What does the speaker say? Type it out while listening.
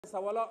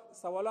Abdul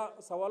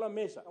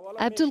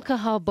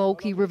Qahar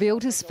Balkhi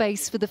revealed his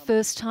face for the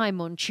first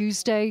time on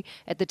Tuesday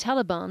at the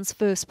Taliban's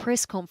first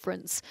press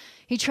conference.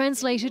 He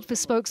translated for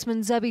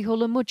spokesman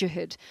Zabihullah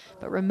Mujahid,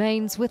 but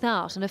remains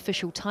without an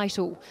official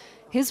title.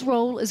 His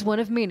role is one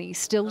of many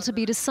still to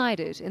be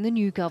decided in the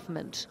new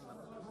government.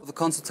 The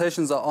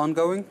consultations are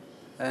ongoing,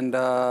 and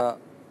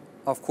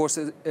of course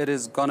it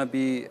is going to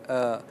be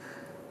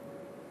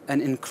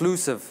an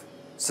inclusive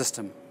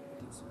system.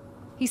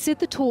 He said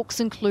the talks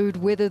include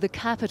whether the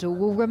capital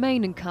will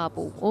remain in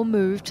Kabul or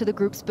move to the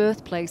group's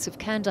birthplace of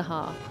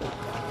Kandahar.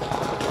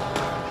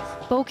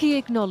 Balkhi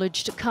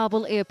acknowledged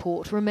Kabul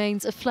airport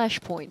remains a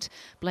flashpoint,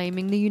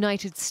 blaming the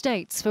United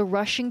States for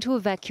rushing to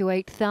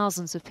evacuate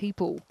thousands of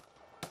people.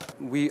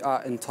 We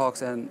are in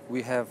talks and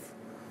we have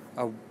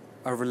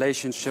a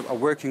relationship, a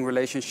working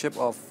relationship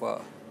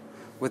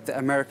with the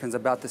Americans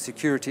about the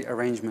security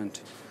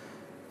arrangement.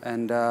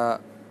 And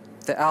the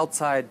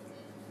outside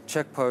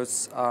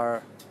checkposts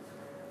are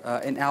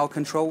in our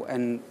control,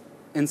 and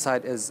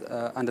inside is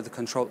under the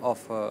control of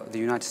the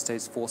United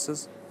States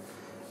forces,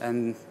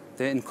 and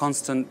they're in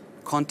constant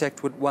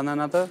contact with one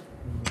another.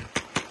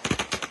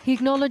 He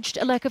acknowledged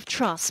a lack of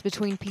trust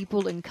between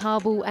people in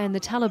Kabul and the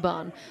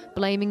Taliban,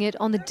 blaming it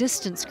on the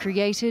distance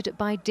created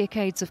by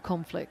decades of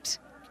conflict.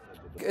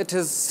 It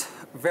is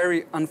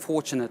very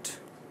unfortunate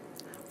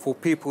for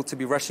people to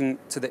be rushing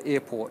to the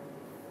airport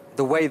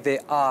the way they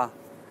are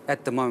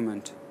at the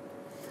moment.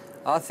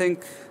 I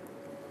think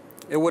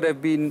it would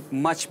have been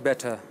much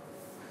better,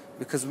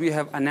 because we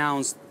have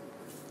announced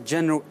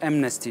general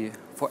amnesty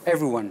for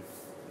everyone,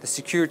 the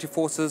security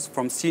forces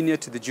from senior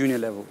to the junior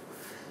level.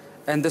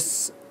 And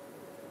this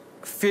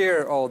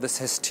fear or this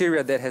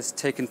hysteria that has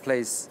taken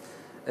place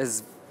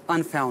is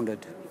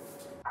unfounded.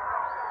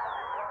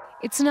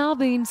 It's now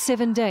been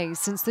 7 days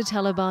since the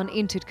Taliban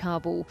entered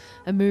Kabul,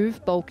 a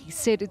move Balkhi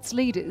said its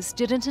leaders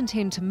didn't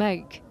intend to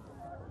make.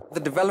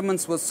 The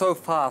developments were so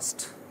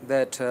fast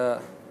that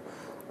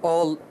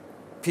all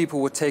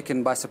people were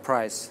taken by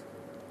surprise.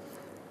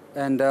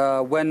 And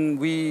when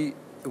we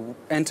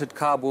entered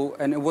Kabul,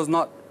 and it was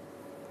not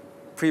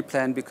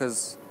pre-planned,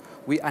 because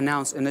we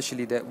announced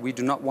initially that we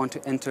do not want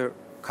to enter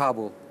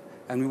Kabul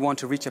and we want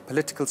to reach a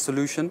political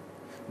solution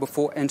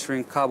before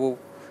entering Kabul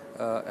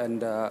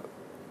and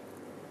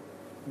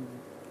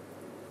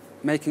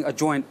making a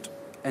joint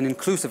and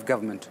inclusive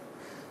government.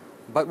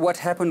 But what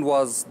happened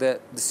was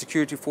that the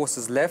security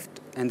forces left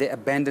and they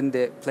abandoned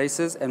their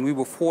places, and we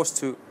were forced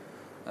to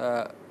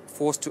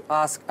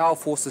ask our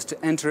forces to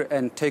enter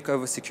and take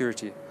over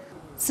security.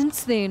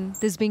 Since then,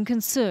 there's been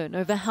concern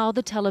over how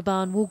the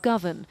Taliban will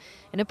govern.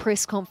 In a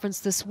press conference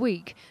this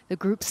week, the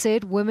group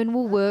said women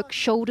will work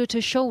shoulder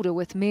to shoulder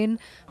with men,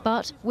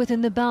 but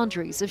within the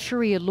boundaries of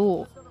Sharia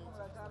law.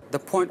 The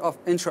point of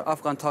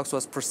intra-Afghan talks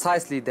was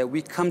precisely that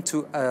we come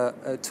to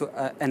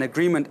an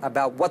agreement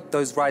about what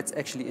those rights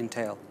actually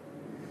entail.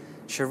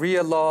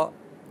 Sharia law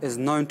is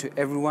known to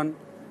everyone,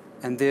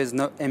 and there's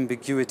no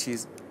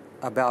ambiguities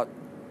about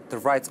the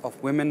rights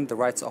of women, the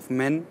rights of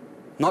men,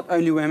 not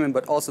only women,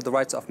 but also the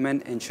rights of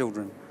men and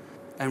children.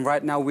 And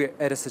right now we're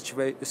at a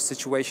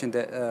situation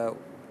that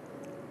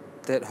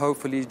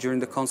hopefully during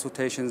the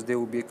consultations there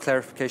will be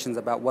clarifications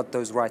about what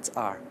those rights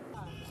are.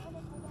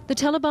 The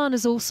Taliban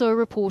is also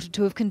reported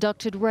to have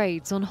conducted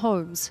raids on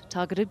homes,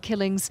 targeted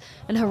killings,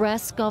 and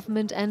harassed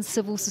government and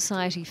civil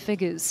society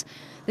figures.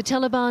 The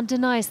Taliban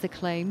denies the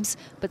claims,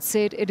 but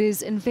said it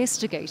is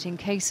investigating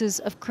cases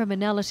of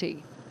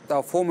criminality.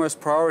 Our foremost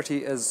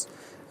priority is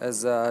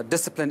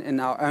discipline in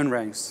our own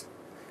ranks,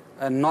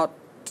 and not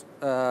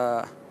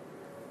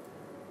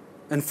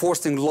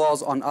enforcing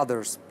laws on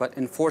others, but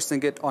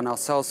enforcing it on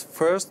ourselves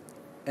first,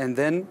 and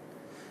then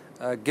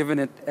giving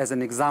it as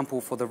an example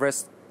for the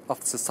rest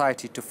of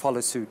society to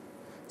follow suit.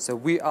 So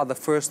we are the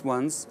first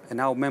ones,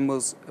 and our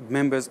members,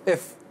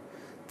 if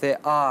they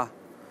are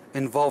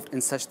involved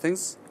in such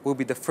things, will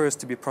be the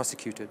first to be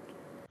prosecuted.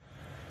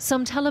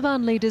 Some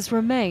Taliban leaders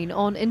remain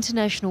on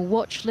international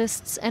watch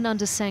lists and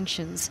under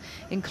sanctions,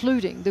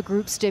 including the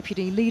group's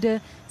deputy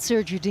leader,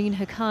 Sirajuddin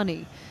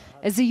Haqqani.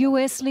 As the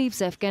US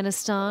leaves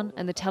Afghanistan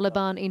and the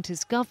Taliban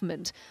enters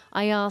government,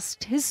 I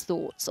asked his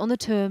thoughts on the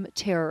term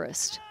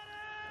terrorist.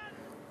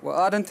 Well,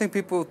 I don't think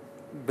people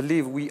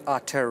believe we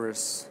are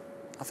terrorists.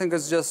 I think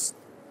it's just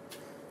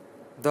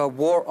the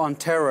war on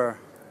terror.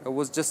 It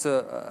was just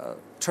a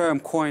term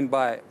coined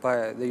by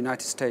the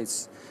United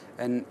States,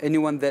 and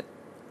anyone that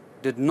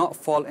did not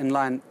fall in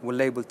line were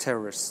labeled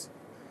terrorists.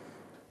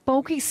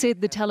 Balkhi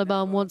said the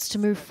Taliban wants to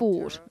move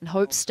forward and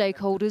hopes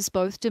stakeholders,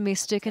 both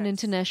domestic and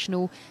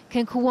international,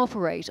 can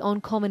cooperate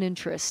on common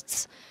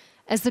interests.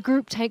 As the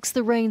group takes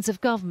the reins of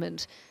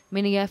government,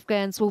 many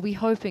Afghans will be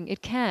hoping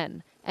it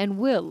can and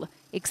will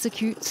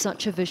execute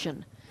such a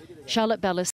vision. Bellis.